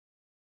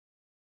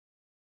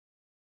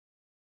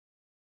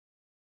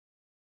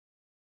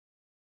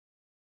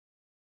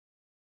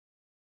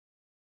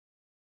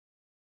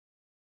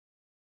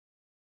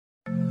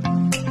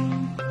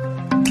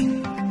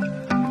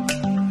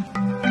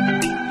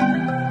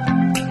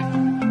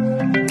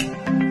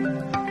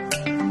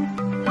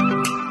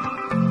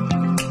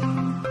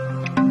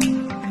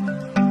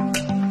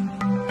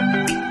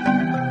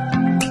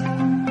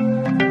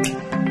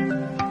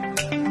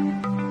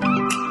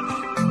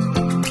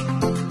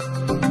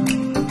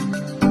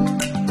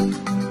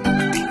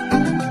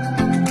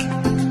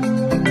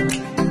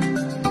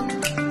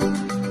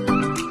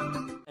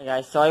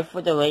guys, sorry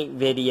for the late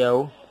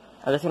video.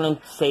 I just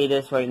want to say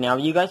this right now.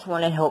 You guys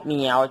want to help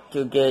me out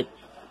to get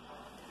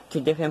to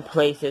different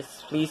places,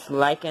 please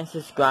like and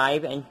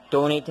subscribe and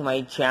donate to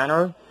my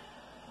channel.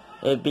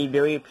 It'd be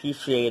very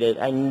appreciated.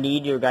 I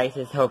need your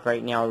guys' help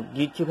right now.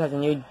 YouTube has a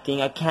new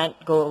thing. I can't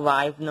go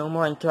live no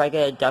more until I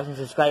get 1,000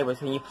 subscribers.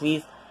 Can you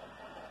please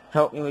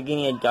help me with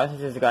getting 1,000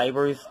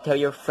 subscribers? Tell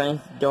your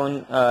friends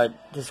don't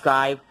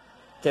subscribe.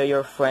 Tell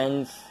your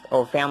friends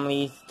or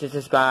families to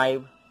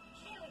subscribe.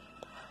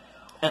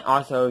 And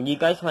also, you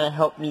guys want to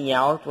help me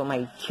out with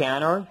my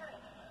channel?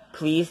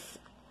 Please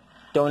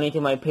donate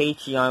to my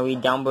Patreon,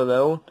 read down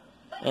below.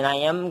 And I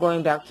am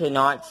going back to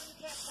Knots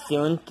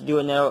soon to do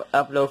another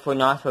upload for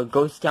Knots for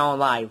Ghost Town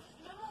Live.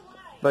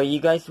 But you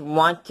guys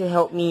want to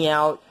help me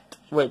out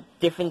with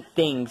different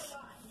things,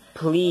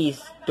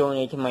 please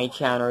donate to my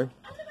channel.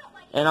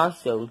 And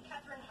also,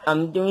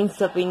 I'm doing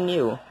something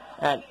new.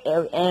 At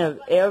the end of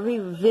every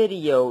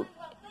video,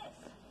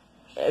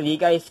 if you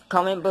guys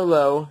comment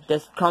below,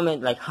 just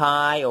comment like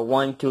hi or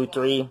 1, 2,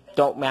 3,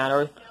 don't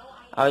matter.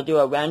 I'll do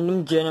a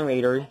random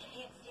generator,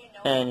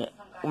 and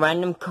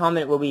random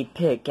comment will be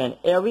picked. And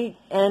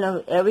end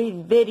of every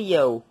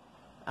video,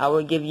 I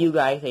will give you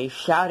guys a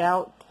shout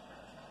out,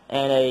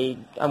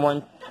 and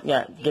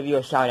give you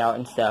a shout out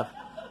and stuff.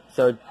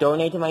 So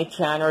donate to my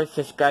channel,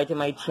 subscribe to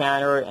my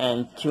channel,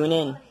 and tune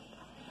in.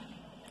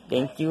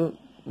 Thank you.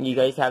 You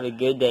guys have a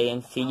good day,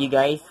 and see you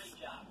guys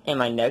in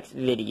my next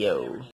video.